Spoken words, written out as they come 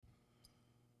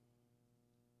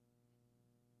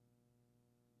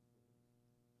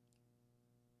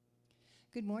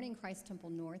Good morning, Christ Temple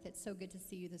North. It's so good to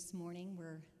see you this morning.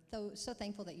 We're so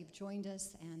thankful that you've joined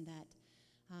us and that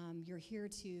you're here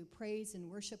to praise and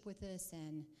worship with us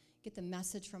and get the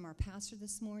message from our pastor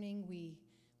this morning.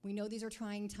 We know these are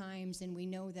trying times, and we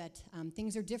know that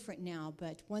things are different now,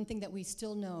 but one thing that we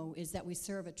still know is that we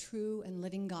serve a true and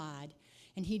living God,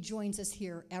 and he joins us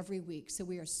here every week. So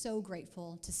we are so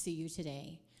grateful to see you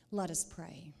today. Let us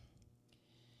pray.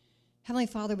 Heavenly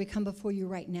Father, we come before you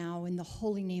right now in the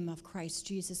holy name of Christ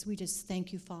Jesus. We just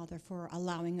thank you, Father, for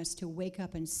allowing us to wake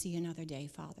up and see another day,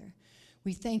 Father.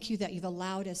 We thank you that you've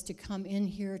allowed us to come in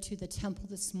here to the temple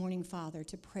this morning, Father,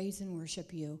 to praise and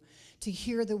worship you, to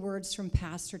hear the words from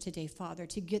Pastor today, Father,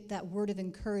 to get that word of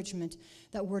encouragement,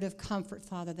 that word of comfort,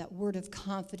 Father, that word of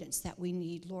confidence that we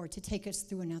need, Lord, to take us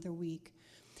through another week.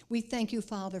 We thank you,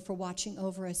 Father, for watching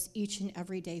over us each and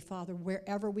every day, Father,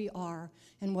 wherever we are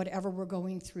and whatever we're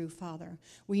going through, Father.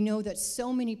 We know that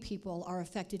so many people are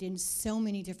affected in so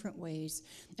many different ways,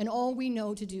 and all we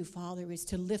know to do, Father, is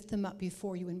to lift them up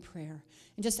before you in prayer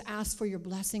and just ask for your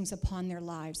blessings upon their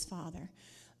lives, Father.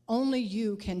 Only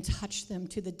you can touch them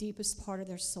to the deepest part of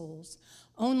their souls.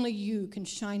 Only you can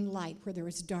shine light where there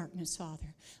is darkness,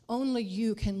 Father. Only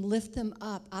you can lift them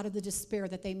up out of the despair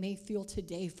that they may feel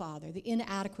today, Father, the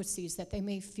inadequacies that they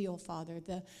may feel, Father,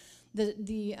 the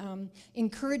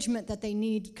encouragement that they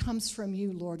need comes from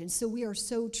you, Lord. And so we are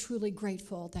so truly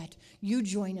grateful that you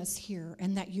join us here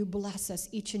and that you bless us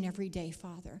each and every day,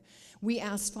 Father. We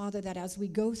ask, Father, that as we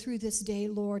go through this day,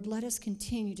 Lord, let us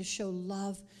continue to show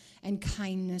love and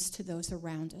kindness to those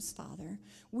around us, Father.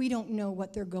 We don't know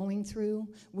what they're going through.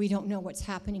 We don't know what's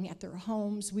happening at their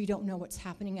homes. We don't know what's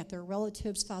happening at their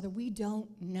relatives, Father. We don't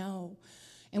know.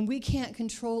 And we can't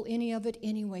control any of it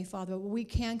anyway, Father. What we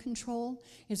can control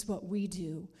is what we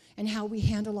do and how we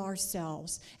handle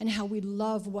ourselves and how we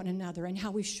love one another and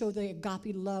how we show the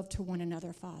agape love to one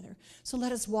another, Father. So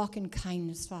let us walk in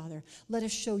kindness, Father. Let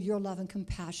us show your love and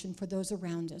compassion for those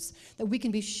around us, that we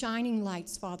can be shining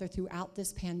lights, Father, throughout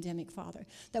this pandemic, Father,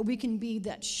 that we can be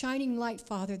that shining light,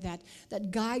 Father,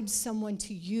 that guides someone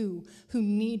to you who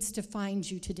needs to find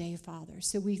you today, Father.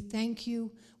 So we thank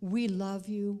you, we love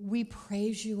you, we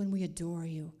praise you, and we adore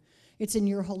you. It's in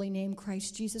your holy name,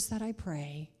 Christ Jesus, that I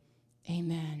pray.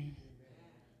 Amen.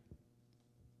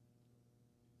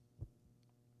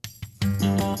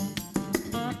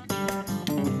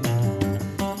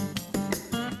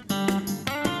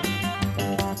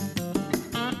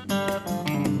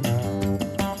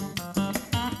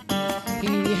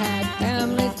 He had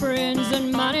family, friends,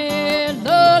 and money,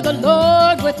 loved the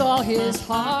Lord with all his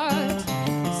heart.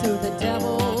 So the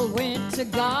devil went to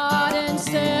God and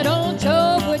said, old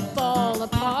Job would fall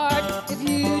apart if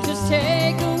you just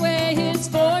take away his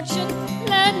fortune.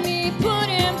 Let me put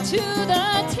him to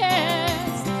the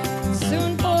test.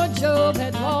 Soon poor Job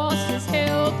had lost his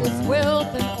health, his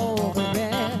wealth, and all the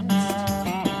rest.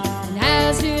 And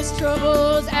as his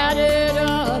troubles added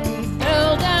up, he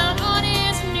fell down on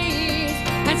his knees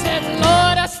and said,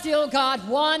 Lord, I still got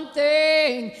one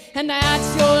thing, and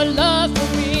that's your love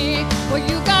for me. Well,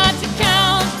 you got to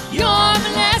count your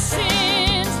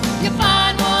blessings. You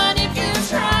find one if you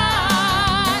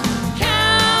try.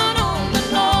 Count on the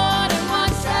Lord, and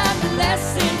watch that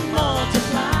blessing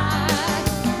multiply.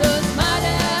 Those might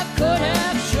have, could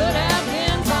have, should have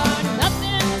ends are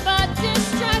nothing but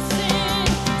distressing.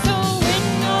 So when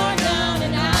you're down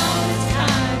and out, it's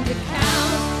time to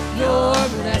count your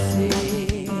blessings.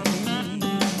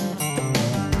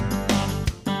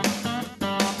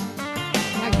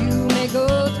 Go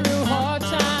through hard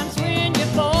times when you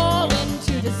fall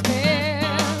into despair.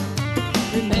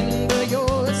 Remember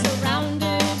you're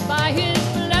surrounded by his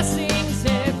blessings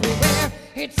everywhere.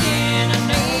 It's in a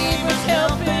neighbor's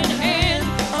helping hand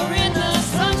or in the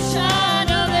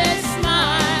sunshine of his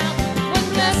smile. One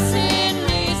blessing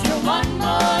leads to one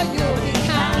more, you'll be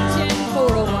counting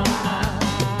for a while.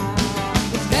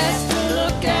 It's best to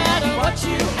look at what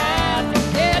you have,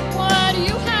 forget what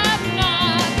you have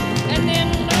not, and then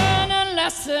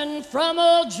lesson from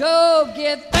old Job.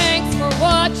 Give thanks for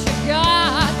what you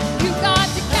got. You got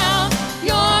to count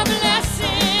your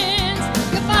blessings.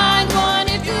 You find one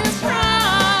if you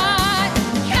try.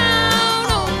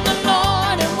 Count on the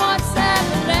Lord and watch that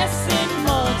blessing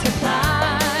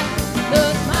multiply.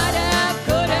 Those might have,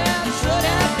 could have, should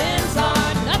have beens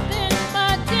are nothing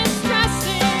but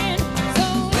distressing. So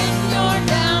when you're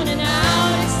down and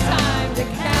out, it's time to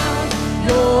count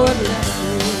your blessings.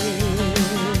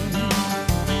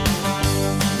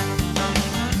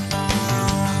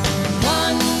 One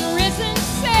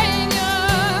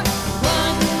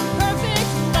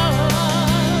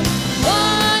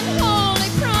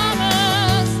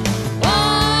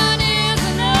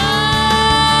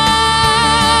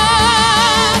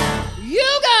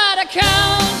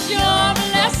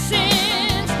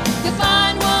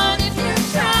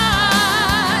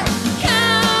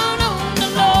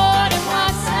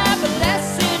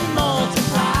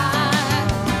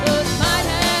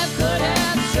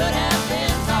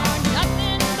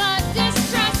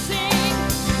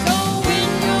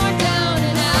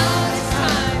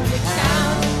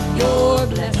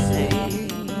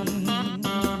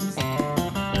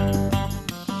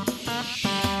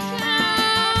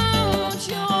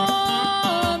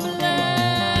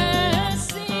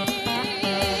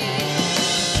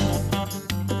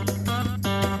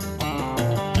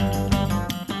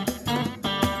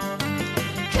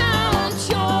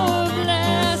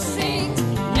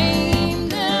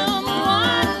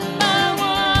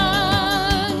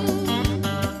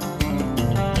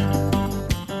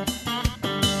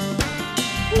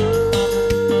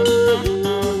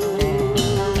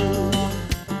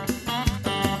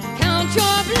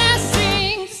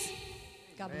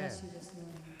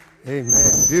Amen.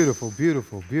 Beautiful,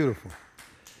 beautiful, beautiful.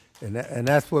 And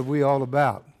that's what we're all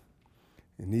about.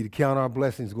 We need to count our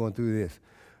blessings going through this.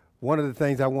 One of the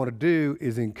things I want to do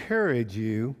is encourage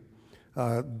you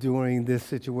during this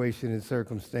situation and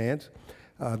circumstance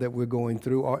that we're going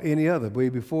through, or any other way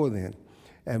before then.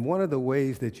 And one of the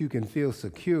ways that you can feel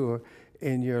secure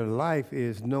in your life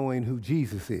is knowing who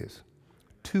Jesus is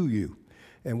to you.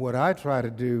 And what I try to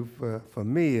do for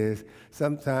me is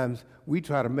sometimes we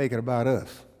try to make it about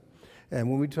us. And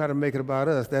when we try to make it about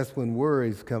us, that's when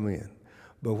worries come in.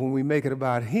 But when we make it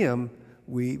about him,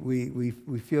 we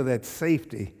feel that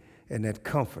safety and that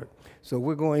comfort. So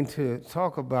we're going to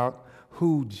talk about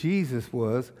who Jesus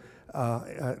was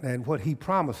and what he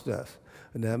promised us.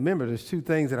 Now remember, there's two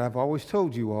things that I've always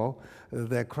told you all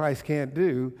that Christ can't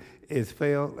do is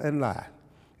fail and lie.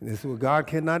 And this is what God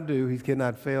cannot do. He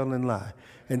cannot fail and lie.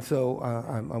 And so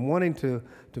I'm wanting to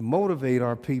motivate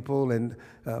our people, and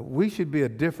we should be a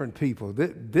different people.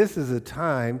 This is a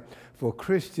time for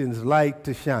Christians' light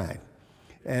to shine.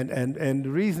 And the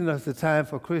reason it's a time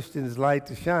for Christians' light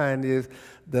to shine is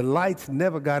the lights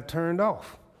never got turned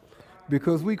off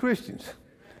because we Christians.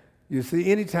 You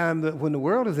see, anytime when the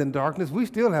world is in darkness, we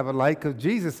still have a light because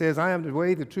Jesus says, I am the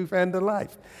way, the truth, and the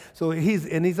life. So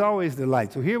he's always the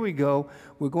light. So here we go.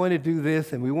 We're going to do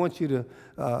this, and we want you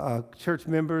to, church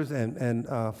members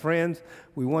and friends,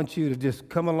 we want you to just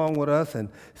come along with us and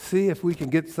see if we can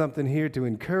get something here to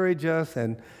encourage us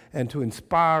and to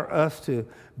inspire us to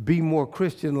be more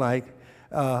Christian-like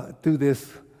through this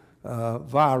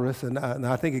virus. And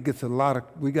I think it gets a lot of,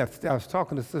 I was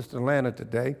talking to Sister Lana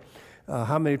today,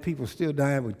 how many people still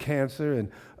dying with cancer and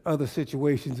other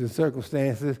situations and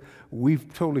circumstances.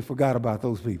 We've totally forgot about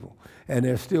those people. And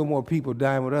there's still more people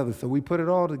dying with others. So we put it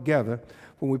all together.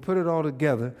 When we put it all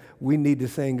together, we need to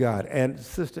sing God. And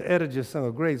Sister Etta just sung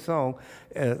a great song.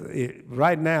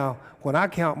 Right now, when I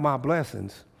count my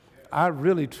blessings, I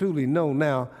really, truly know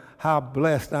now how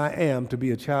blessed I am to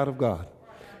be a child of God.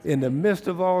 In the midst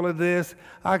of all of this,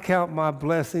 I count my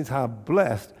blessings, how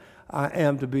blessed I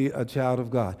am to be a child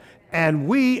of God. And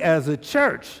we as a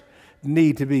church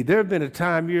need to be. There have been a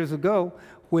time years ago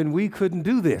when we couldn't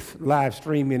do this, live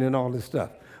streaming and all this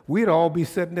stuff. We'd all be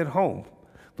sitting at home.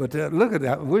 But look at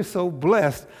that. We're so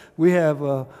blessed. We have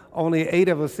only 8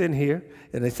 of us in here,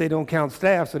 and they say don't count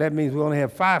staff, so that means we only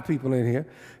have 5 people in here.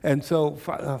 And so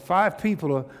 5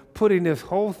 people are putting this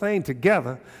whole thing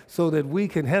together so that we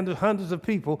can handle hundreds of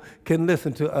people can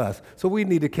listen to us. So we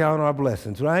need to count our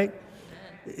blessings, right?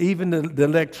 Even the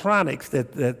electronics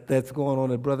that's going on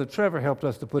that Brother Trevor helped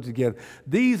us to put together.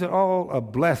 These are all a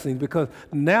blessing because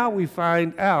now we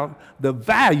find out the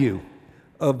value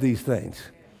of these things.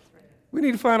 We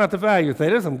need to find out the value of things.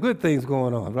 There's some good things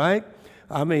going on, right?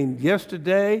 I mean,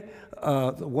 yesterday,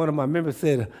 one of my members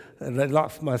said,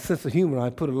 my sense of humor,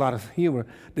 I put a lot of humor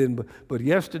in, but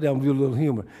yesterday, I'm going to do a little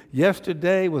humor.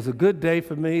 Yesterday was a good day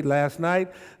for me. Last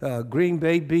night, Green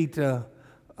Bay beat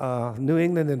New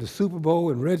England in the Super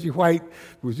Bowl, and Reggie White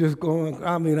was just going,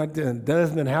 I mean,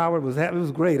 Desmond Howard was happy. It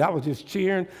was great. I was just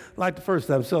cheering like the first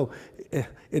time. So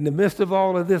in the midst of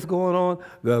all of this going on,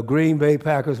 the Green Bay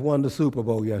Packers won the Super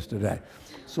Bowl yesterday.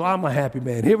 So I'm a happy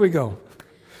man. Here we go.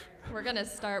 We're going to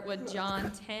start with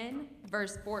John 10,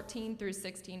 verse 14 through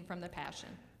 16 from the Passion.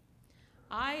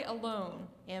 I alone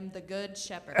am the good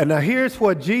shepherd. And now here's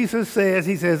what Jesus says.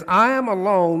 He says, I am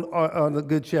alone on the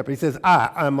good shepherd. He says, I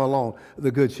am alone,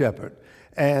 the good shepherd.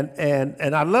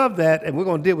 And I love that, and we're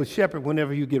going to deal with shepherd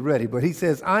whenever you get ready. But he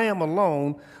says, I am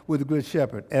alone with the good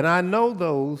shepherd, and I know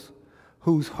those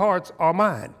whose hearts are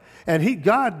mine. And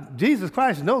Jesus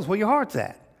Christ knows where your heart's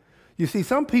at. You see,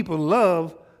 some people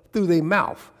love through their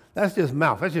mouth. That's just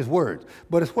mouth. That's just words.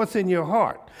 But it's what's in your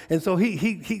heart. And so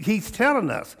he's telling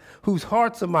us whose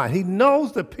hearts are mine. He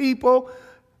knows the people.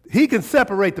 He can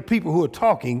separate the people who are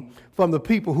talking from the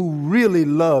people who really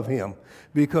love him.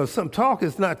 Because some talk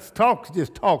is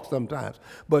just talk sometimes.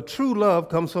 But true love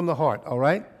comes from the heart, all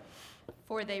right?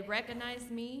 For they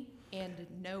recognize me and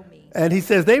know me. And he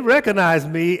says they recognize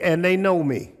me and they know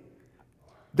me.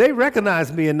 They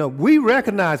recognize me and know. We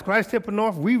recognize Christ Temple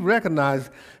North. We recognize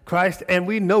Christ and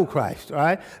we know Christ, all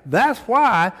right? That's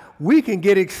why we can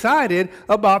get excited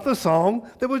about the song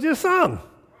that was just sung.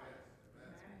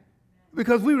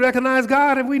 Because we recognize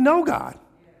God and we know God,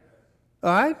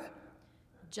 all right?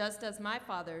 Just as my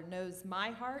Father knows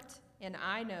my heart and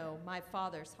I know my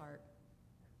Father's heart.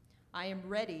 I am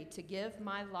ready to give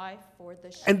my life for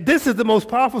the sheep. And this is the most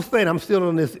powerful thing. I'm still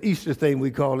on this Easter thing,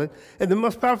 we call it. And the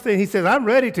most powerful thing, he says, I'm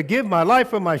ready to give my life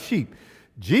for my sheep.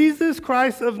 Jesus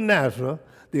Christ of Nazareth,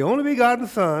 the only begotten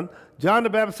Son, John the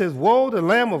Baptist says, woe, the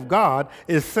Lamb of God,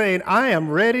 is saying, I am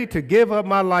ready to give up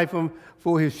my life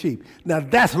for his sheep. Now,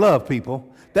 that's love,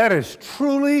 people. That is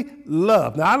truly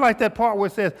love. Now, I like that part where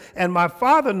it says, and my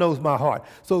Father knows my heart.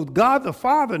 So God the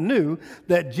Father knew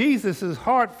that Jesus'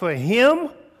 heart for him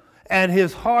and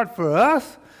his heart for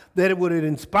us, that it would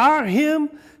inspire him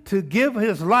to give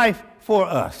his life for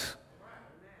us.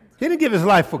 He didn't give his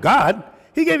life for God.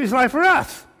 He gave his life for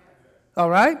us. All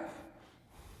right?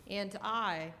 And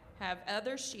I have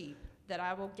other sheep that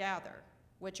I will gather,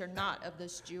 which are not of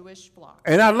this Jewish flock.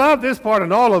 And I love this part,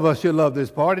 and all of us should love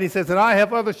this part. And he says, and I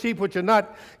have other sheep which are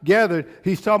not gathered.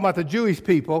 He's talking about the Jewish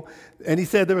people. And he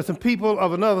said there were some people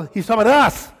of another. He's talking about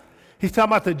us. He's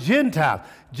talking about the Gentiles.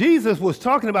 Jesus was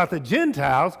talking about the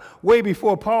Gentiles way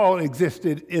before Paul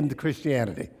existed in the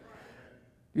Christianity.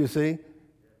 You see?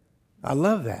 I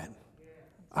love that.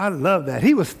 I love that.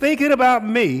 He was thinking about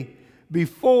me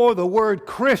before the word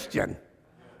Christian.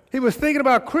 He was thinking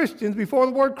about Christians before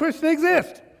the word Christian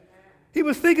exists. He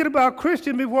was thinking about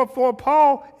Christian before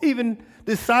Paul even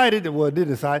decided, well, did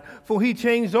decide, for he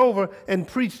changed over and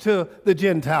preached to the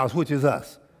Gentiles, which is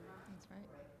us. That's right.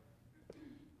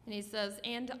 And he says,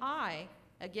 and I,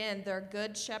 again, their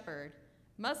good shepherd,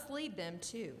 must lead them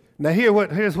too. Now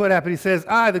here's what happened. He says,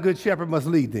 I, the good shepherd, must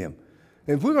lead them.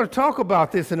 And if we're going to talk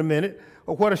about this in a minute,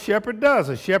 or what a shepherd does,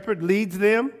 a shepherd leads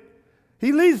them.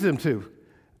 He leads them to.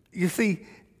 You see,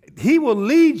 he will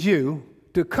lead you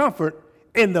to comfort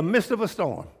in the midst of a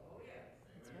storm.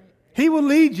 He will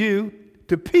lead you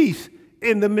to peace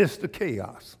in the midst of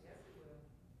chaos.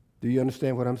 Do you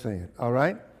understand what I'm saying? All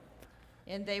right?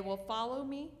 And they will follow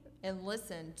me and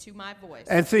listen to my voice.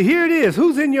 And see, here it is.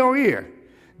 Who's in your ear?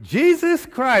 Jesus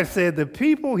Christ said the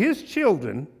people, his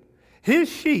children, his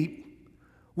sheep,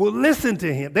 will listen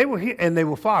to him. They will hear, and they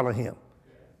will follow him.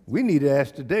 We need to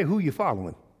ask today, who you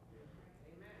following?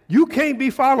 You can't be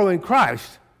following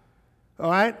Christ, all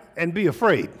right, and be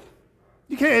afraid.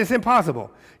 You can't. It's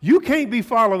impossible. You can't be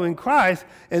following Christ,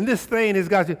 and this thing has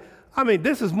got you. I mean,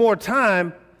 this is more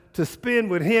time to spend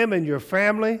with him and your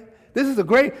family.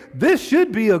 This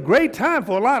should be a great time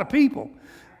for a lot of people.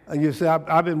 And you say,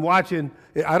 I've been watching,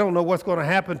 I don't know what's going to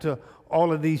happen to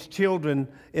all of these children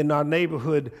in our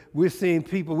neighborhood. We're seeing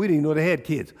people, we didn't even know they had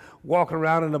kids, walking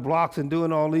around in the blocks and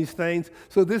doing all these things.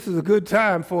 So this is a good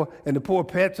time and the poor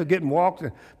pets are getting walked.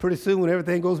 And pretty soon when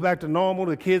everything goes back to normal,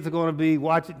 the kids are going to be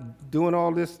doing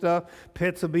all this stuff.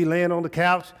 Pets will be laying on the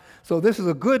couch. So this is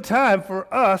a good time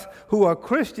for us who are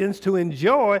Christians to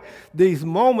enjoy these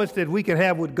moments that we can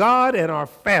have with God and our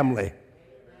family.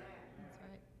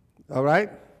 Right. All right?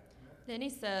 Then he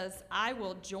says, I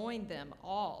will join them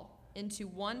all into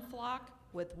one flock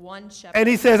with one shepherd. And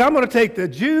he says, I'm going to take the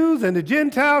Jews and the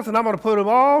Gentiles and I'm going to put them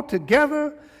all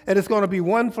together and it's going to be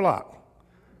one flock.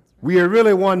 We are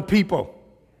really one people.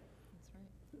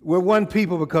 We're one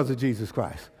people because of Jesus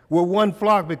Christ. We're one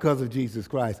flock because of Jesus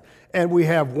Christ. And we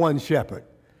have one shepherd.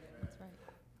 That's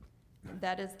right.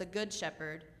 That is the good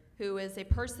shepherd, who is a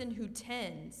person who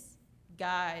tends,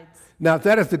 guides. Now, if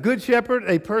that is the good shepherd,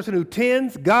 a person who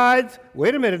tends, guides,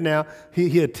 wait a minute now,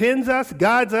 he attends us,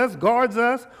 guides us, guards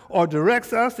us, or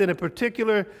directs us in a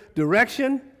particular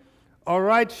direction. All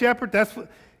right, shepherd, that's what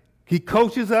he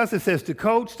coaches us. It says to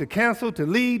coach, to counsel, to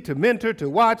lead, to mentor, to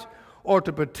watch, or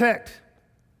to protect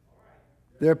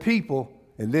their people.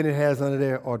 And then it has under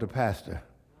there, or to pastor.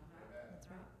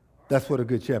 That's what a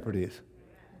good shepherd is.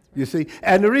 You see,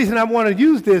 and the reason I want to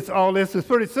use all this is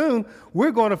pretty soon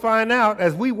we're going to find out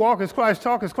as we walk as Christ,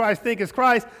 talk as Christ, think as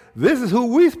Christ, this is who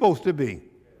we're supposed to be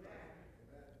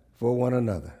for one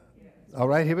another. All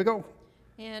right, here we go.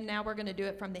 And now we're going to do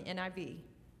it from the NIV.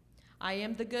 I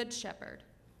am the good shepherd.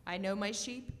 I know my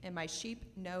sheep, and my sheep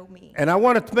know me. And I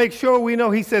want to make sure we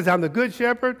know, he says, I'm the good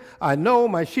shepherd. I know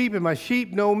my sheep, and my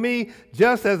sheep know me,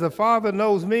 just as the Father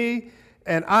knows me.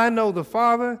 And I know the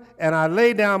Father, and I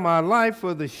lay down my life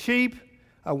for the sheep.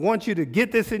 I want you to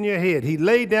get this in your head. He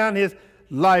laid down his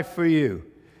life for you.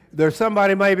 There's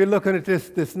somebody maybe looking at this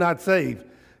that's not saved.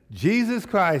 Jesus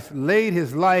Christ laid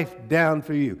his life down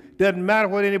for you. Doesn't matter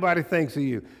what anybody thinks of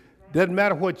you. Doesn't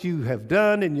matter what you have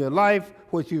done in your life,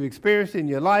 what you've experienced in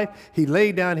your life. He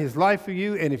laid down his life for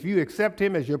you, and if you accept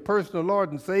him as your personal Lord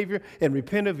and Savior and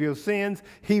repent of your sins,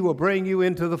 he will bring you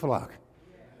into the flock.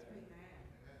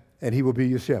 And he will be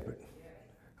your shepherd.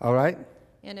 All right?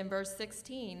 And in verse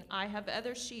 16, I have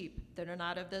other sheep that are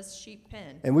not of this sheep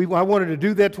pen. And I wanted to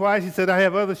do that twice. He said, I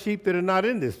have other sheep that are not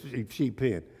in this sheep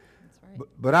pen. That's right.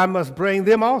 But I must bring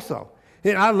them also.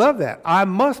 And I love that. I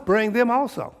must bring them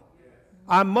also.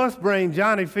 I must bring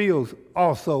Johnny Fields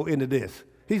also into this.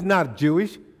 He's not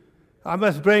Jewish. I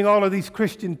must bring all of these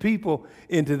Christian people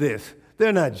into this.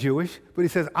 They're not Jewish, but he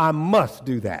says, I must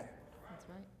do that. That's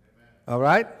right. All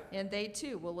right? And they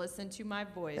too will listen to my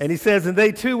voice. And he says, and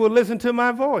they too will listen to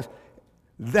my voice.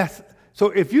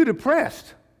 So if you're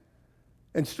depressed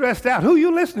and stressed out, who are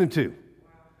you listening to?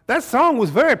 That song was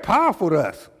very powerful to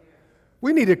us.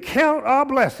 We need to count our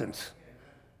blessings.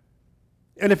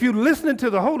 And if you're listening to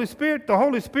the Holy Spirit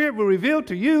will reveal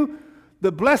to you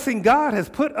the blessing God has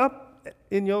put up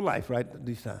in your life right at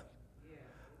this time.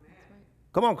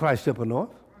 Come on, Christ Temple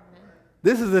North.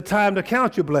 This is the time to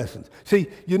count your blessings. See,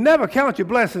 you never count your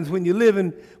blessings when you're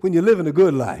living a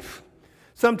good life.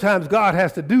 Sometimes God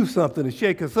has to do something to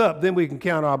shake us up, then we can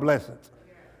count our blessings.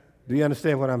 Do you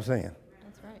understand what I'm saying?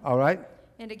 That's right. All right?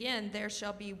 And again, there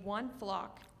shall be one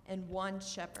flock and one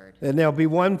shepherd. And there'll be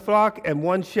one flock and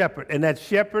one shepherd. And that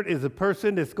shepherd is a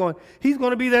person he's going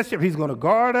to be that shepherd. He's going to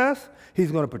guard us.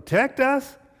 He's going to protect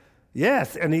us.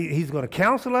 Yes, and he's going to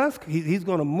counsel us. He's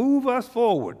going to move us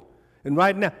forward. And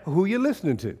right now, who are you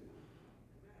listening to?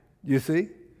 You see?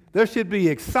 There should be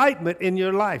excitement in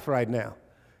your life right now.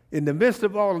 In the midst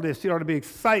of all of this, there ought to be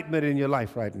excitement in your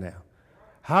life right now.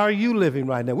 How are you living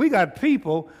right now? We got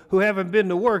people who haven't been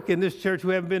to work in this church, who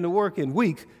haven't been to work in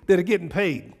weeks, that are getting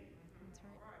paid.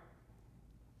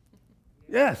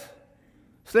 Yes.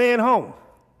 Staying home.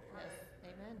 Yes.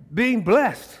 Amen. Being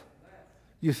blessed.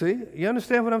 You see? You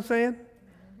understand what I'm saying?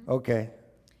 Okay.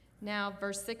 Now,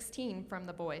 verse 16 from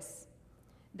the voice.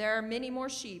 There are many more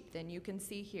sheep than you can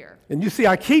see here. And you see,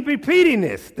 I keep repeating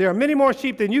this. There are many more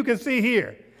sheep than you can see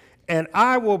here. And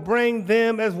I will bring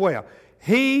them as well.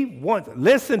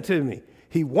 Listen to me.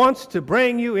 He wants to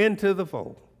bring you into the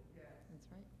fold. That's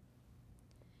right.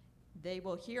 They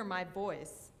will hear my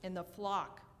voice, and the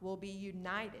flock will be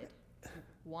united.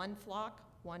 One flock,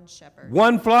 one shepherd.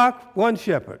 One flock, one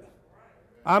shepherd.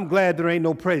 I'm glad there ain't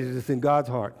no prejudice in God's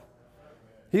heart.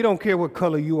 He don't care what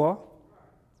color you are,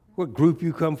 what group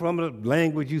you come from, the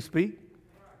language you speak.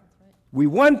 We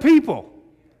one people.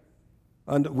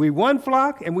 We one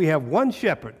flock, and we have one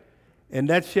shepherd. And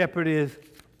that shepherd is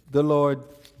the Lord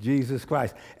Jesus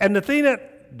Christ. And the thing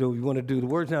do you want to do the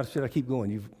words now, or should I keep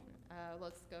going?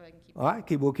 Let's go ahead and keep All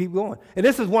right, we'll keep going. And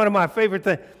this is one of my favorite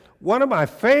things. One of my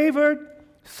favorite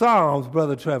Psalms,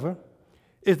 Brother Trevor,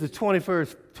 is the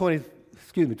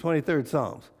 23rd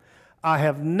Psalms. I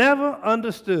have never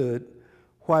understood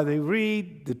why they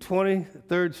read the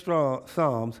 23rd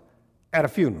Psalms at a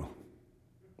funeral.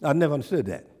 I've never understood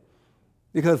that.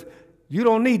 Because you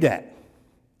don't need that.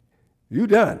 You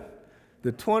done.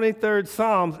 The 23rd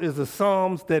Psalms is the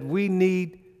Psalms that we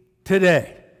need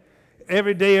today.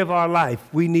 Every day of our life,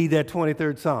 we need that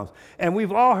 23rd Psalms. And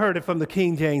we've all heard it from the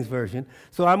King James Version.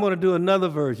 So I'm going to do another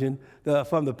version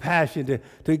from the Passion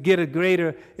to get a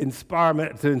greater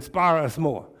inspirement, to inspire us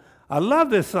more. I love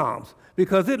this Psalms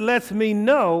because it lets me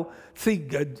know, see,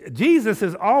 Jesus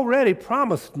has already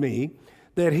promised me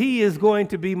that he is going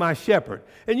to be my shepherd.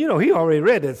 And you know, he already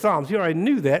read that Psalms. He already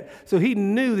knew that. So he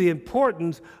knew the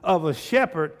importance of a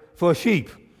shepherd for sheep.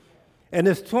 And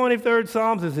this 23rd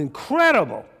Psalms is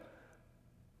incredible.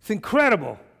 It's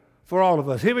incredible for all of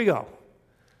us. Here we go.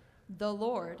 The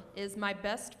Lord is my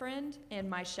best friend and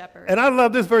my shepherd. And I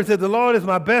love this verse that the Lord is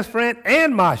my best friend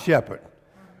and my shepherd.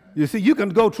 You see, you can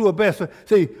go to a best friend.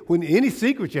 See, when any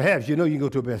secret you have, you know you can go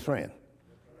to a best friend.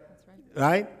 That's right.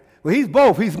 Right? Well, he's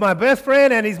both. He's my best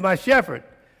friend and he's my shepherd.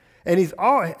 And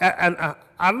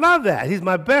I love that. He's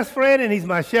my best friend and he's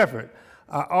my shepherd.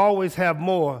 I always have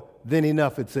more than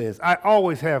enough, it says. I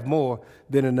always have more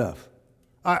than enough.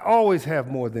 I always have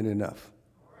more than enough.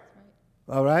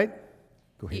 All right?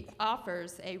 Go ahead. He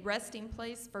offers a resting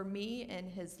place for me in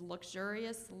his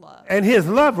luxurious love. And his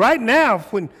love right now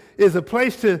is a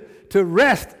place to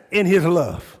rest in his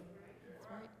love.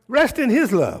 That's right. Rest in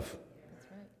his love. That's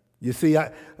right. You see,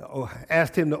 I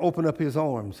asked him to open up his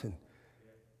arms and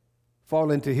fall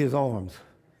into his arms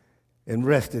and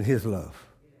rest in his love.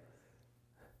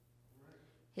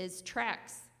 His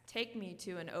tracks take me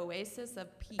to an oasis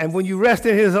of peace. And when you rest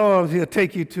in his arms, he'll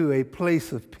take you to a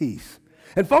place of peace.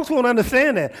 And folks won't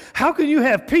understand that. How can you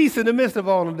have peace in the midst of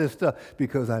all of this stuff?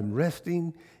 Because I'm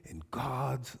resting in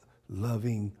God's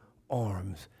loving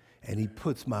arms, and he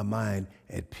puts my mind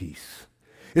at peace.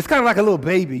 It's kind of like a little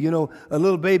baby. You know, a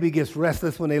little baby gets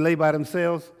restless when they lay by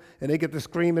themselves, and they get to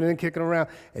screaming and kicking around,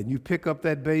 and you pick up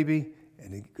that baby,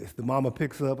 and the mama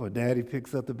picks up or daddy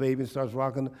picks up the baby and starts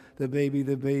rocking the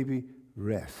baby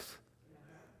rests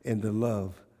in the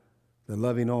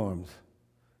loving arms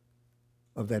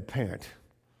of that parent,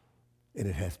 and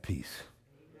it has peace.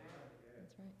 That's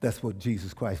right. That's what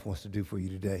Jesus Christ wants to do for you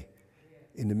today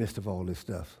in the midst of all this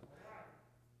stuff.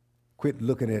 Quit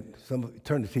looking at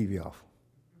turn the TV off.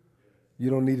 You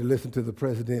don't need to listen to the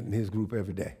president and his group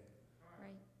every day.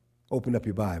 Right. Open up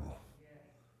your Bible.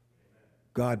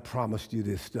 God promised you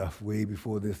this stuff way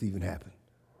before this even happened.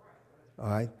 All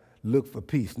right? Look for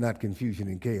peace, not confusion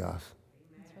and chaos.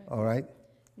 Right. All right?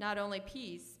 Not only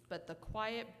peace, but the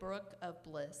quiet brook of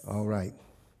bliss. All right.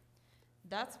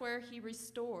 That's where he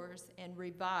restores and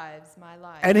revives my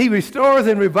life. And he restores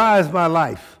and revives my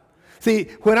life. See,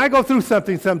 when I go through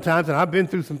something sometimes, and I've been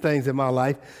through some things in my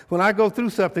life, when I go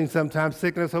through something sometimes,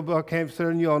 sickness, hope, cancer,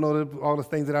 and you all know all the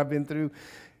things that I've been through,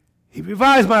 he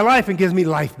revives my life and gives me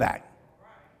life back.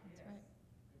 That's right.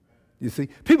 You see,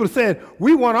 people are saying,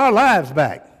 we want our lives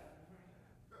back.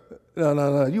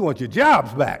 No, you want your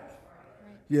jobs back.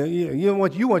 Yeah, you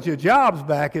want your jobs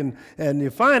back and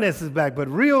your finances back, but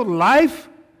real life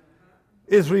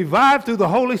is revived through the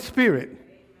Holy Spirit,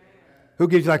 who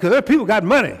gives you life. Because there are people who got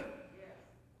money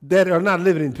that are not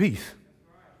living in peace.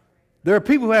 There are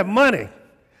people who have money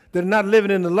that are not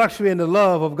living in the luxury and the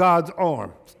love of God's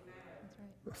arms.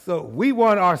 So we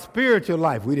want our spiritual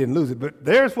life. We didn't lose it, but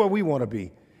there's where we want to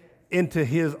be, into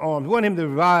his arms. We want him to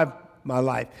revive my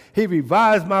life. He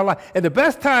revives my life. And the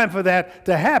best time for that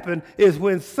to happen is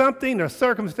when something or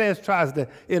circumstance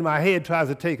in my head tries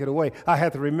to take it away. I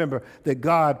have to remember that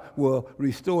God will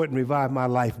restore it and revive my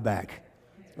life back.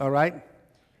 All right?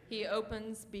 He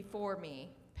opens before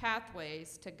me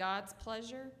pathways to God's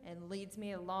pleasure and leads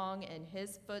me along in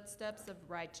his footsteps of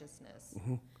righteousness,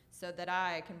 so that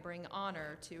I can bring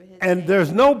honor to his And name.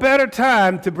 there's no better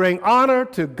time to bring honor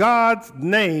to God's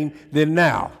name than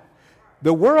now.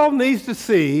 The world needs to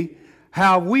see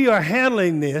how we are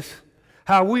handling this,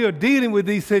 how we are dealing with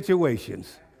these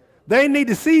situations. They need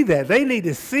to see that. They need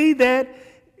to see that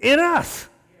in us.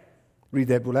 Read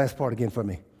that last part again for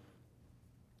me.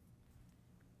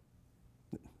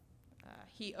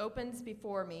 He opens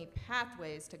before me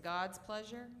pathways to God's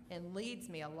pleasure and leads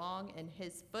me along in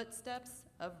his footsteps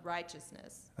of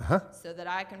righteousness, so that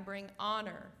I can bring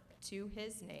honor to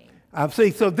his name. I'm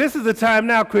saying, so this is the time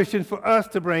now, Christians, for us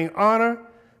to bring honor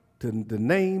to the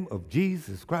name of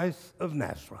Jesus Christ of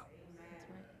Nazareth.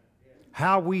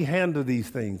 How we handle these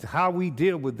things, how we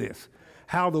deal with this,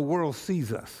 how the world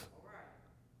sees us.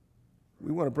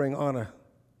 We want to bring honor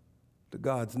to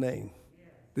God's name.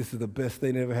 This is the best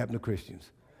thing that ever happened to Christians,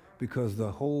 because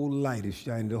the whole light is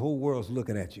shining. The whole world's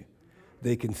looking at you.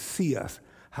 They can see us,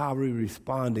 how we're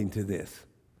responding to this.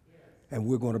 And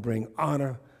we're going to bring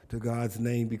honor to God's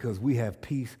name because we have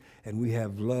peace and we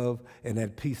have love, and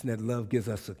that peace and that love gives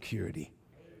us security.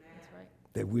 That's right.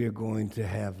 That we're going to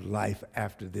have life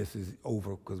after this is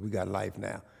over, because we got life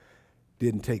now.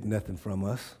 Didn't take nothing from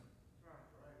us.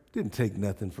 Didn't take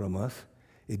nothing from us.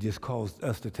 It just caused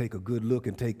us to take a good look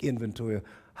and take inventory of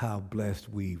how blessed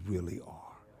we really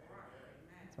are.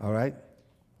 All right?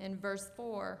 In verse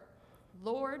 4,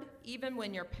 Lord, even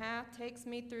when your path takes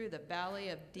me through the valley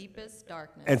of deepest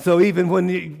darkness. And so even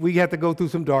when we have to go through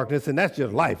some darkness, and that's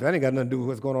just life. That ain't got nothing to do with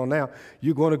what's going on now.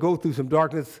 You're going to go through some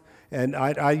darkness. And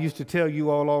I used to tell you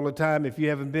all the time, if you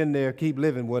haven't been there, keep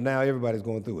living. Well, now everybody's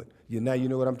going through it. Now you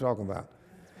know what I'm talking about.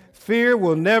 Fear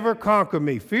will never conquer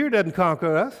me. Fear doesn't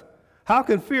conquer us. How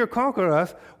can fear conquer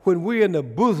us when we're in the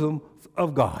bosom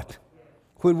of God,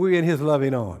 when we're in his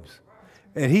loving arms,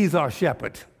 and he's our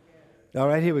shepherd? All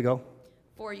right, here we go.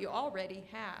 For you already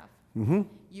have.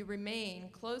 You remain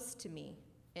close to me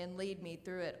and lead me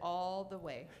through it all the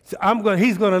way. So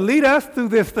he's going to lead us through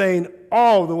this thing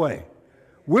all the way.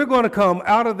 We're going to come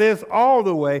out of this all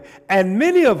the way, and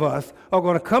many of us are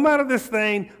going to come out of this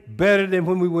thing better than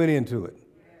when we went into it.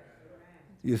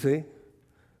 You see?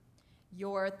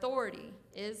 Your authority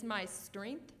is my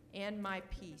strength and my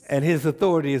peace. And his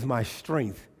authority is my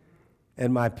strength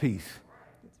and my peace.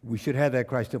 We should have that,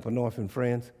 Christ Temple North and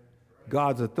friends.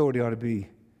 God's authority ought to be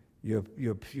your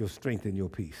strength and your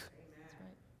peace. That's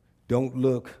right. Don't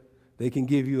look. They can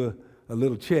give you a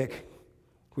little check,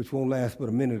 which won't last but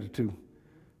a minute or two.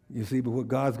 You see, but what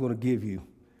God's going to give you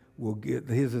will get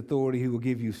his authority. He will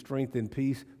give you strength and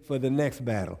peace for the next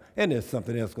battle. And there's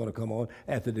something else going to come on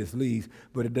after this leaves,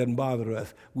 but it doesn't bother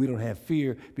us. We don't have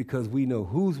fear because we know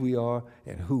whose we are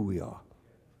and who we are.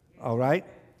 All right?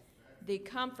 The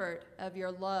comfort of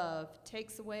your love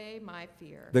takes away my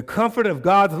fear. The comfort of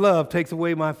God's love takes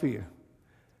away my fear.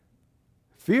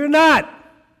 Fear not.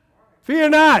 Fear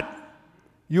not.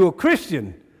 You're a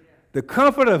Christian. The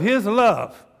comfort of his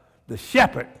love, the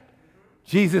shepherd,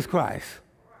 Jesus Christ,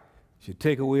 should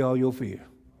take away all your fear.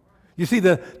 You see,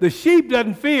 the sheep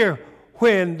doesn't fear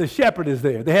when the shepherd is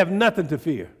there. They have nothing to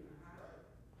fear.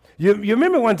 You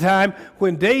remember one time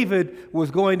when David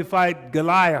was going to fight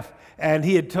Goliath, And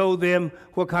he had told them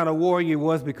what kind of warrior he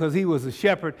was because he was a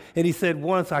shepherd. And he said,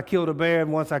 once I killed a bear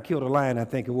and once I killed a lion, I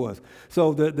think it was.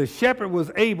 So the shepherd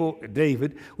was able,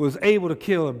 David, was able to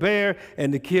kill a bear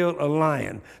and to kill a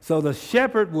lion. So the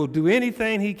shepherd will do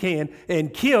anything he can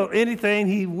and kill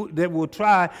anything that will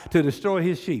try to destroy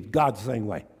his sheep. God's the same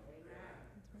way.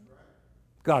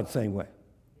 God's the same way.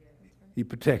 He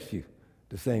protects you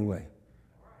the same way.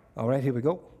 All right, here we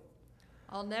go.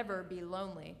 I'll never be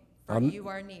lonely, for you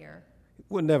are near.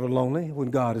 We're never lonely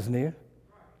when God is near.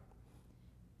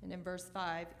 And in verse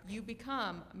 5, you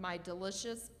become my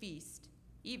delicious feast,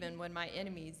 even when my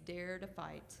enemies dare to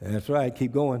fight. That's right.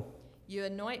 Keep going. You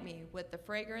anoint me with the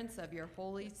fragrance of your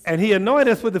Holy Spirit. And he anointed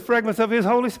us with the fragrance of his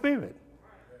Holy Spirit.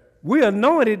 We're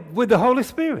anointed with the Holy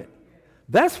Spirit.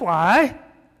 That's why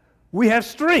we have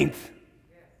strength.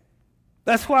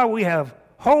 That's why we have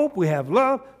hope, we have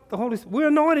love. The Holy Spirit. We're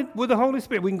anointed with the Holy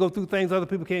Spirit. We can go through things other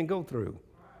people can't go through.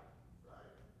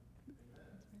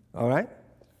 All right?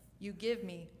 You give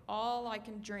me all I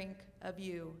can drink of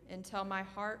you until my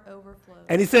heart overflows.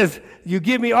 And he says, you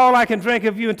give me all I can drink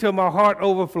of you until my heart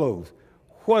overflows.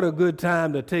 What a good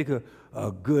time to take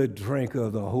a good drink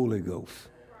of the Holy Ghost.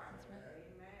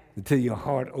 Until your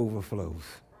heart overflows.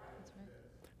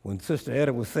 When Sister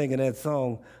Etta was singing that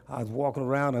song, I was walking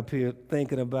around up here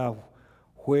thinking about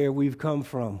where we've come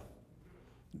from.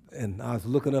 And I was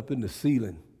looking up in the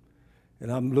ceiling,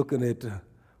 and I'm looking at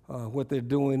what they're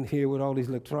doing here with all these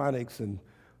electronics and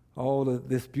all of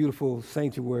this beautiful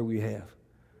sanctuary we have.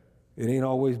 It ain't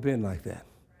always been like that.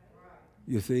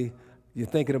 You see, you're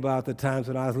thinking about the times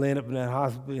when I was laying up in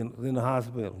the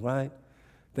hospital, right?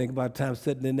 Think about times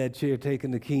sitting in that chair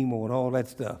taking the chemo and all that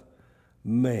stuff.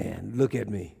 Man, look at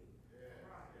me.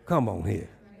 Come on here.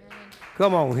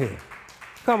 Come on here.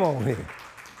 Come on here.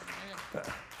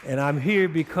 And I'm here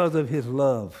because of his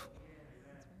love.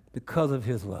 Because of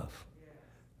his love.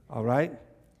 All right?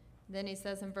 Then he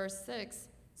says in verse 6,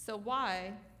 so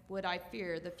why would I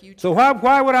fear the future? So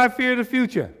why would I fear the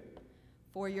future?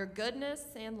 For your goodness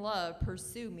and love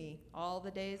pursue me all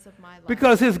the days of my life.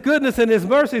 Because his goodness and his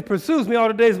mercy pursues me all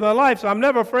the days of my life, so I'm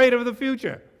never afraid of the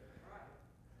future.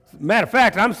 Matter of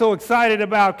fact, I'm so excited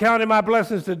about counting my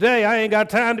blessings today, I ain't got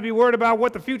time to be worried about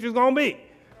what the future's going to be.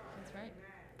 That's right.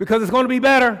 Because it's going to be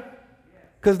better.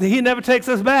 Because he never takes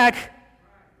us back.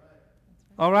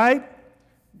 All right?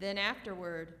 Then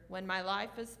afterward, when my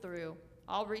life is through,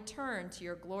 I'll return to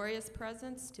your glorious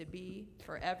presence to be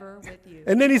forever with you.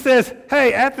 And then he says,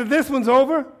 hey, after this one's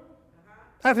over,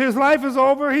 after his life is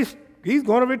over, he's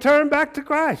going to return back to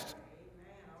Christ.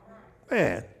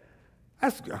 Man,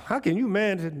 how can you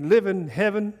man live in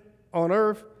heaven on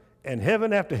earth and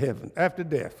heaven, after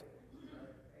death?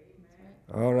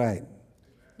 All right.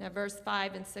 Now verse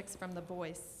 5 and 6 from the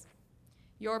Voice.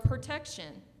 Your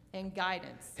protection and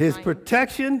guidance. His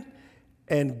protection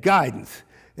and guidance.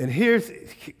 And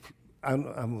I'm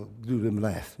going to do them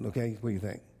last, okay? What do you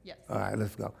think? Yes. All right,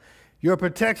 let's go. Your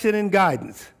protection and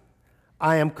guidance.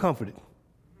 I am comforted.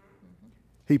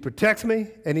 He protects me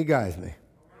and he guides me.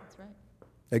 That's right.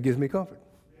 That gives me comfort.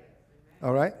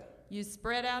 All right? You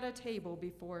spread out a table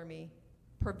before me,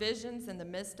 provisions in the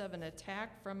midst of an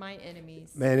attack from my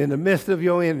enemies. Man, in the midst of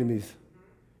your enemies,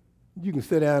 you can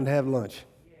sit down and have lunch.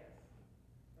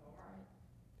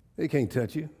 They can't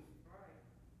touch you.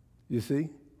 You see?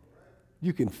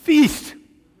 You can feast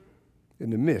in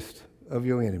the midst of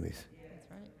your enemies.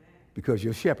 That's right. Because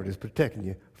your shepherd is protecting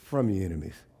you from your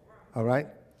enemies. All right?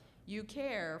 You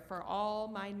care for all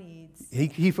my needs. He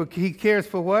cares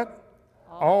for what?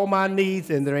 All my needs,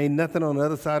 and there ain't nothing on the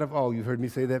other side of all. You've heard me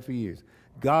say that for years.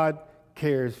 God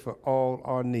cares for all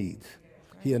our needs.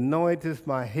 He anoints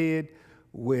my head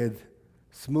with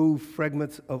smooth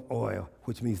fragments of oil,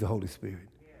 which means the Holy Spirit.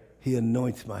 He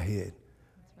anoints my head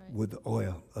with the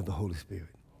oil of the Holy Spirit.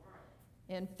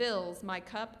 And fills my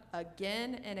cup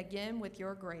again and again with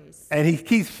your grace. And he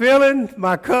keeps filling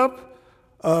my cup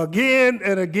again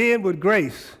and again with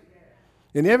grace.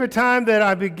 And every time that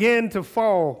I begin to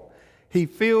fall, he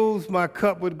fills my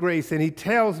cup with grace, and he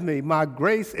tells me, my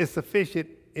grace is sufficient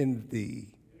in thee.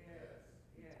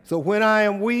 So when I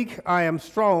am weak, I am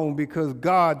strong because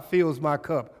God fills my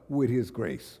cup with his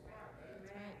grace.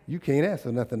 You can't ask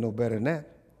for nothing no better than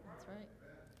that. That's right.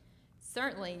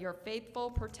 Certainly, your faithful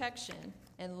protection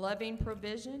and loving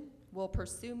provision will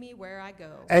pursue me where I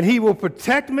go. And he will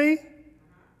protect me,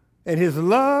 and his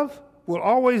love will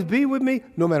always be with me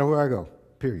no matter where I go,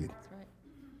 period. That's right.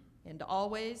 And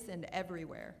always and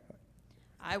everywhere.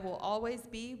 I will always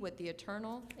be with the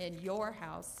eternal in your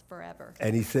house forever.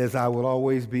 And he says, I will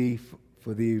always be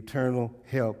for the eternal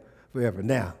help forever.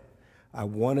 Now, I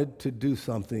wanted to do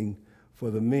something for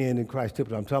the men in Christ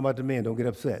Temple. I'm talking about the men, don't get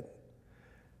upset.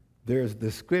 The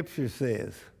scripture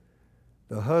says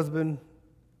the husband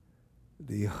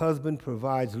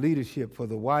provides leadership for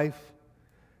the wife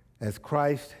as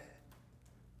Christ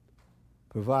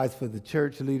provides for the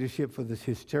church leadership for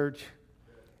his church,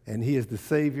 and he is the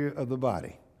Savior of the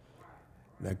body.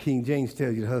 Now, King James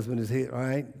tells you the husband is here, all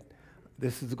right?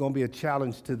 This is going to be a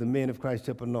challenge to the men of Christ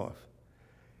Temple North.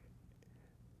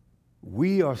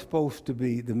 We are supposed to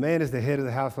be, the man is the head of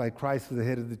the house like Christ is the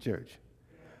head of the church.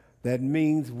 That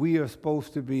means we are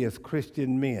supposed to be, as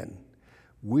Christian men,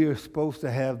 we are supposed to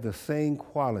have the same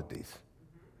qualities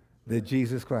that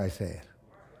Jesus Christ had.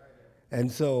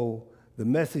 And so the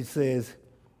message says,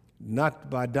 not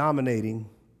by dominating,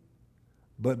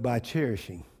 but by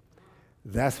cherishing.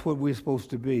 That's what we're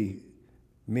supposed to be,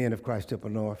 men of Christ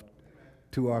Temple North,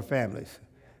 to our families.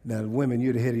 Now, women,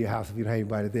 you're the head of your house if you don't have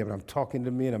anybody there, but I'm talking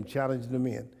to men, I'm challenging the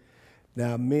men.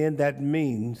 Now, men, that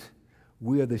means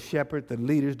we are the shepherd, the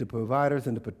leaders, the providers,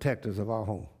 and the protectors of our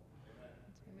home.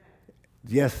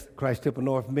 Yes, Christ Temple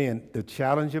North men, the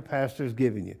challenge your pastor is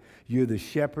giving you. You're the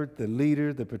shepherd, the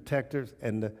leader, the protectors,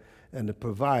 and the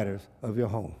providers of your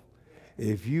home.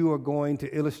 If you are going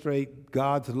to illustrate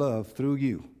God's love through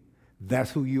you,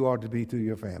 that's who you are to be to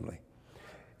your family.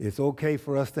 It's okay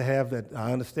for us to have that.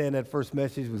 I understand that first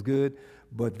message was good,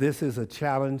 but this is a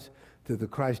challenge to the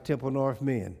Christ Temple North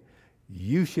men.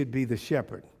 You should be the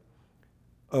shepherd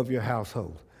of your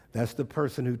household. That's the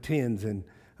person who tends and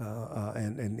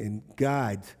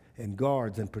guides and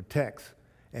guards and protects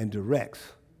and directs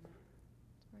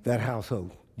that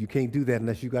household. You can't do that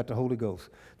unless you got the Holy Ghost.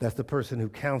 That's the person who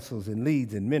counsels and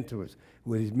leads and mentors.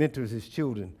 When he mentors his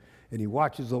children and he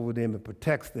watches over them and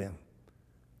protects them.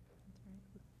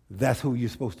 That's who you're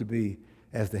supposed to be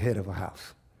as the head of a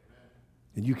house.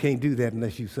 And you can't do that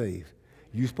unless you're saved.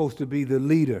 You're supposed to be the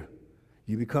leader.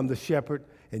 You become the shepherd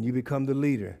and you become the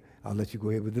leader. I'll let you go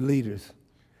ahead with the leaders.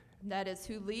 That is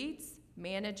who leads,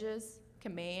 manages,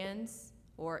 commands,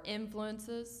 or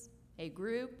influences a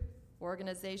group,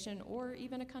 organization, or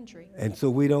even a country. And so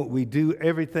we do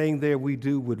everything there we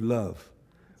do with love.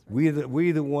 Right.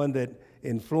 We're the one that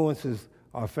influences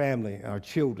our family, our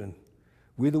children.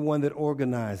 We're the one that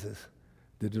organizes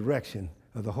the direction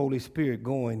of the Holy Spirit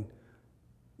going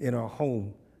in our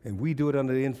home. And we do it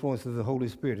under the influence of the Holy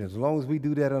Spirit. As long as we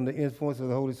do that under the influence of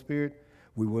the Holy Spirit,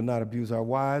 we will not abuse our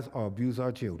wives or abuse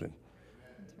our children.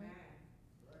 That's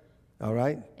right. All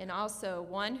right? And also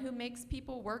one who makes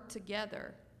people work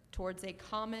together towards a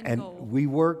common goal. And we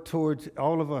work towards,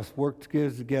 all of us work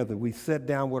together. We sit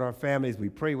down with our families, we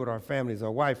pray with our families, our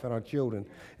wife and our children,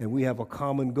 and we have a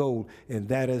common goal, and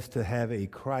that is to have a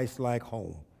Christ-like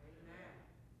home.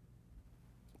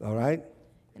 All right?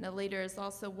 And a leader is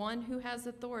also one who has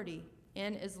authority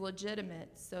and is legitimate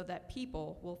so that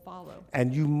people will follow.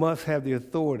 And you must have the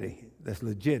authority that's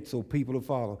legit so people will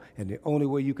follow. And the only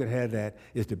way you can have that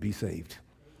is to be saved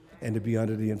and to be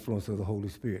under the influence of the Holy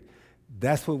Spirit.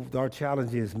 That's what our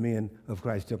challenge is, men of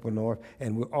Christ Temple North.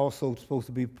 And we're also supposed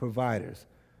to be providers.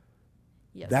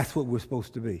 Yes. That's what we're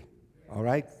supposed to be. All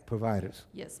right? Providers.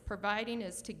 Yes, providing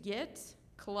is to get,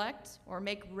 collect, or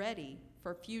make ready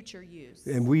for future use.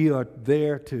 And we are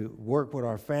there to work with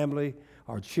our family,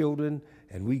 our children,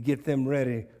 and we get them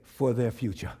ready for their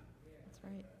future. That's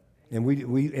right.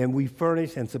 And we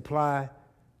furnish and supply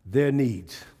their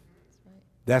needs. That's right.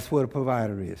 That's what a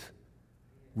provider is.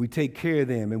 We take care of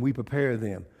them and we prepare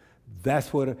them.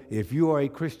 That's what, if you are a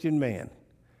Christian man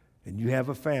and you have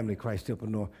a family, Christ Temple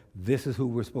North, this is who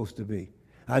we're supposed to be.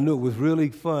 I knew it was really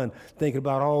fun thinking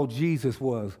about all Jesus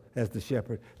was as the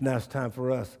shepherd. Now it's time for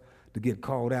us to get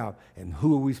called out. And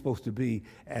who are we supposed to be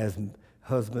as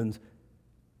husbands?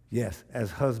 Yes,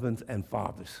 as husbands and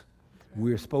fathers.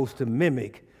 We're supposed to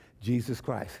mimic Jesus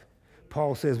Christ.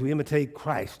 Paul says we imitate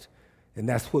Christ. And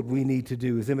that's what we need to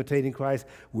do, is imitating Christ.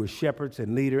 We're shepherds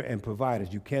and leaders and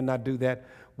providers. You cannot do that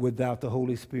without the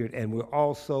Holy Spirit. And we're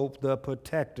also the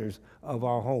protectors of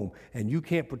our home. And you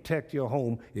can't protect your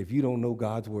home if you don't know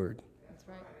God's word. That's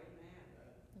right.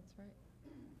 That's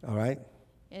right. All right?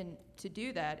 And to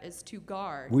do that is to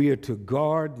guard. We are to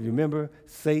guard. Remember,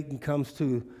 Satan comes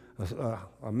to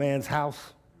a man's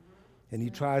house, and he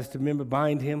tries to,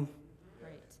 bind him.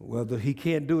 Right. Well, he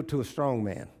can't do it to a strong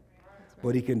man.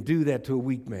 But he can do that to a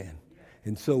weak man.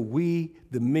 And so we,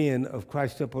 the men of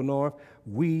Christ Temple North,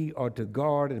 we are to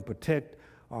guard and protect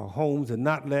our homes and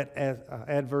not let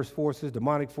adverse forces,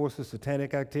 demonic forces,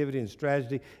 satanic activity, and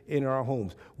strategy enter our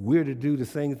homes. We're to do the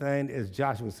same thing as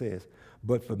Joshua says.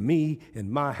 But for me and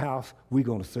my house, we're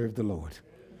going to serve the Lord.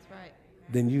 That's right.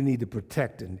 Then you need to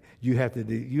protect it. You have to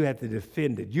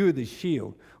defend it. You're the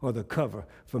shield or the cover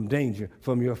from danger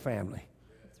from your family.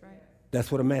 That's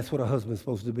what a husband's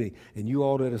supposed to be. And you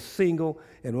all that are single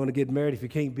and want to get married, if you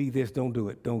can't be this, don't do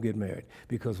it. Don't get married.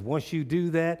 Because once you do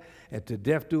that, and to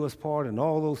death do us part and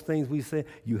all those things we said,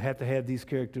 you have to have these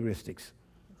characteristics.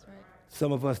 That's right.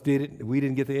 Some of us did it. We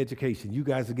didn't get the education. You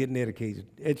guys are getting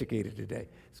educated today.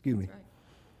 Excuse me. That's right.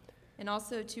 And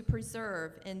also to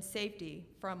preserve in safety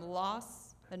from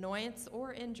loss, annoyance,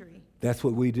 or injury. That's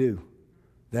what we do.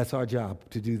 That's our job,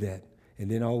 to do that.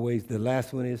 And then always the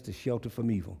last one is to shelter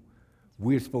from evil.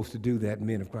 We're supposed to do that,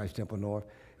 men of Christ Temple North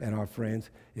and our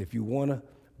friends. If you want to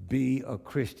be a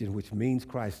Christian, which means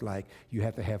Christ-like, you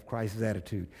have to have Christ's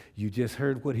attitude. You just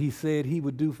heard what he said he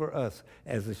would do for us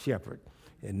as a shepherd.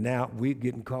 And now we're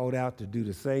getting called out to do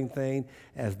the same thing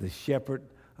as the shepherd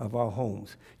of our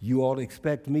homes. You all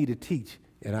expect me to teach,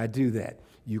 and I do that.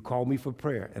 You call me for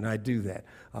prayer, and I do that.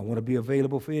 I want to be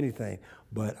available for anything,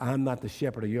 but I'm not the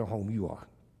shepherd of your home. You are.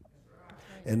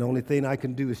 And the only thing I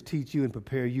can do is teach you and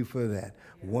prepare you for that.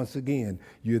 Once again,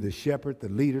 you're the shepherd, the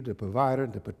leader, the provider,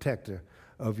 the protector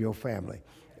of your family.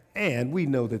 And we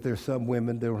know that there's some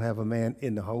women that don't have a man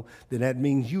in the home. Then that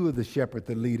means you are the shepherd,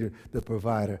 the leader, the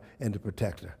provider, and the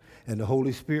protector. And the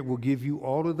Holy Spirit will give you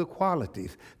all of the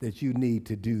qualities that you need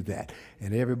to do that.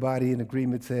 And everybody in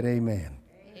agreement said amen.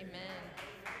 Amen.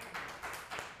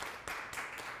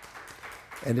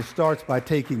 And it starts by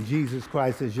taking Jesus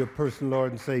Christ as your personal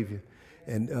Lord and Savior.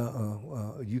 And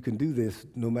you can do this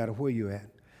no matter where you're at.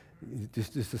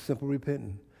 Just a simple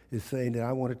repenting. It's saying that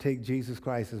I want to take Jesus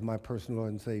Christ as my personal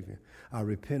Lord and Savior. I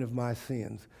repent of my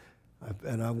sins,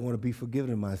 and I want to be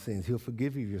forgiven of my sins. He'll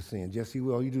forgive you your sins. Yes, he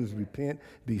will. All you do is repent,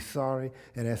 be sorry,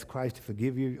 and ask Christ to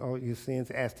forgive you all your sins.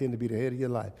 Ask him to be the head of your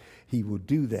life. He will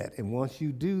do that. And once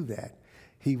you do that,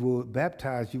 he will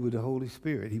baptize you with the Holy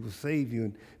Spirit. He will save you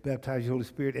and baptize you with the Holy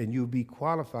Spirit, and you'll be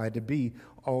qualified to be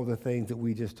all the things that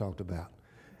we just talked about.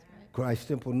 Right. Christ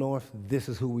Temple North, this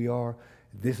is who we are.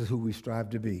 This is who we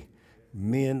strive to be.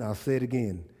 Men, I'll say it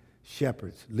again,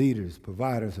 shepherds, leaders,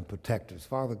 providers, and protectors.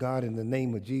 Father God, in the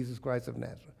name of Jesus Christ of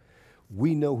Nazareth,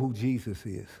 we know who Jesus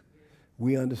is.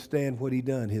 We understand what he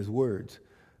done, his words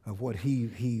of what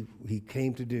he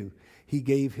came to do. He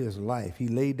gave his life. He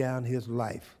laid down his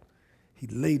life. He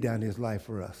laid down his life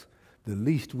for us. The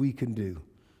least we can do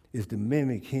is to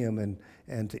mimic him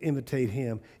and to imitate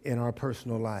him in our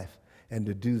personal life and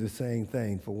to do the same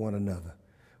thing for one another.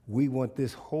 We want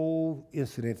this whole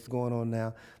incident that's going on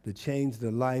now to change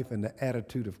the life and the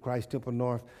attitude of Christ Temple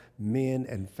North men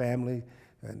and family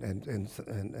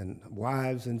and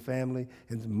wives and family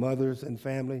and mothers and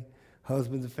family,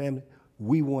 husbands and family.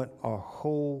 We want our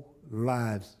whole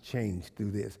lives changed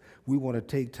through this. We want to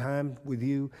take time with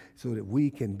you so that we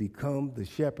can become the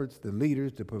shepherds, the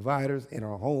leaders, the providers in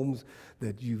our homes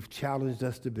that you've challenged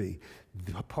us to be.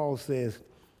 Paul says,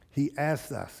 he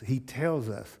asks us, he tells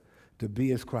us to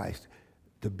be as Christ.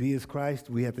 To be as Christ,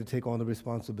 we have to take on the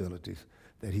responsibilities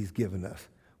that he's given us.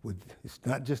 It's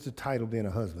not just a title being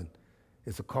a husband,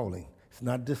 it's a calling. It's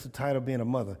not just a title being a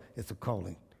mother, it's a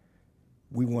calling.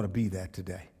 We want to be that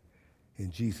today.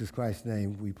 In Jesus Christ's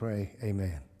name we pray,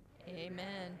 amen.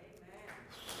 Amen.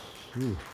 Whew.